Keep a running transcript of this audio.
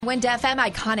Wind FM,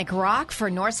 iconic rock for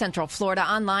North Central Florida.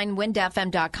 Online,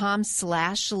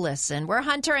 windfm.com/listen. We're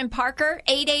Hunter and Parker,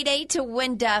 888 to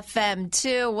Wind FM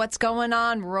 2. What's going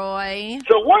on, Roy?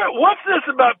 So what's this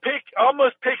about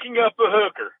almost picking up a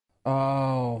hooker?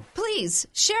 Oh. Please,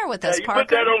 share with us, you Parker. put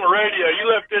that on the radio.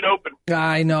 You left it open.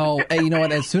 I know. Hey, you know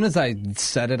what? As soon as I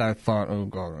said it, I thought, oh,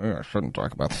 God, I shouldn't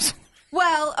talk about this.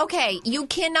 Well, okay, you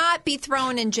cannot be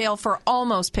thrown in jail for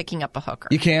almost picking up a hooker.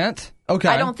 You can't? Okay.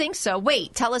 I don't think so.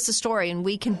 Wait, tell us a story, and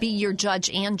we can be your judge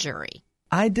and jury.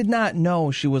 I did not know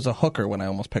she was a hooker when I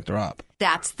almost picked her up.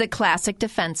 That's the classic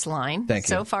defense line. Thank you.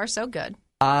 So far, so good.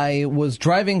 I was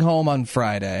driving home on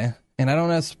Friday, and I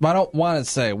don't want to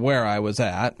say where I was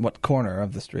at, what corner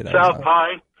of the street I was South at.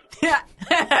 Pine. Yeah.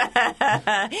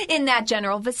 In that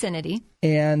general vicinity.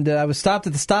 And I was stopped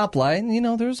at the stoplight, and, you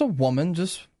know, there's a woman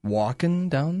just walking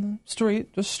down the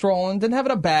street, just strolling, didn't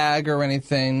have a bag or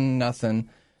anything, nothing.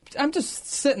 I'm just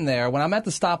sitting there. When I'm at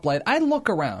the stoplight, I look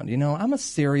around. You know, I'm a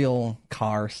serial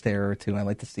car starer, too. I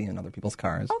like to see in other people's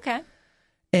cars. Okay.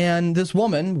 And this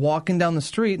woman walking down the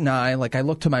street, and I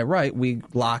look to my right, we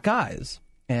lock eyes,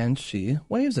 and she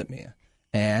waves at me.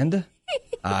 And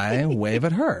I wave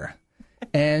at her.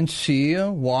 And she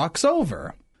walks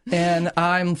over. And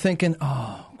I'm thinking,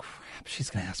 oh, crap, she's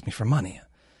going to ask me for money.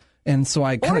 And so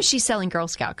I kind Or is she selling Girl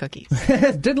Scout cookies?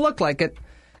 It did look like it.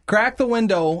 Cracked the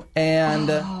window, and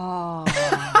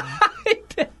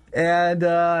and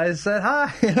I said, hi,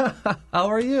 how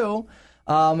are you?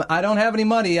 I don't have any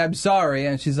money. I'm sorry.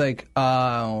 And she's like,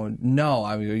 no,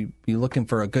 are you looking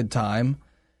for a good time?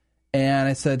 And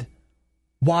I said,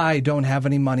 why don't have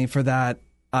any money for that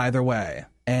either way?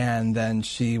 And then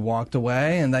she walked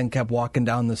away and then kept walking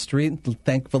down the street.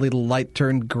 Thankfully, the light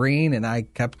turned green, and I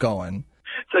kept going.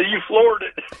 So you floored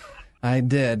it. I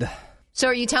did. So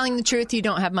are you telling the truth? You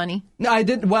don't have money? No, I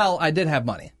did. Well, I did have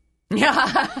money. Yeah. You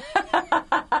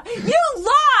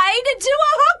lied to a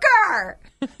hooker.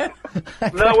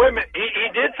 No, wait a minute. He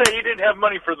did say he didn't have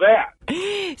money for that.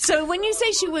 So when you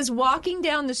say she was walking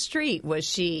down the street, was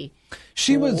she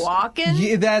was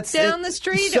walking down the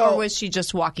street, so, or was she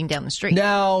just walking down the street?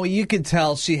 No, you could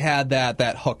tell she had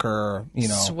that hooker,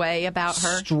 sway about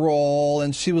her, stroll,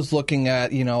 and she was looking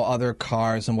at, other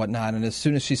cars and whatnot. And as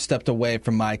soon as she stepped away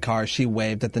from my car, she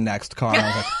waved at the next car. I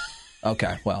was like,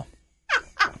 okay, well,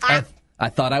 I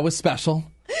thought I was special.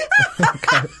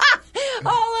 Okay. Oh,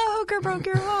 a hooker broke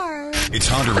your heart. It's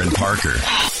Hunter and Parker.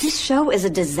 This show is a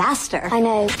disaster. I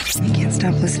know. I can't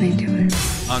stop listening to it.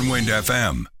 On Wind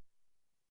FM.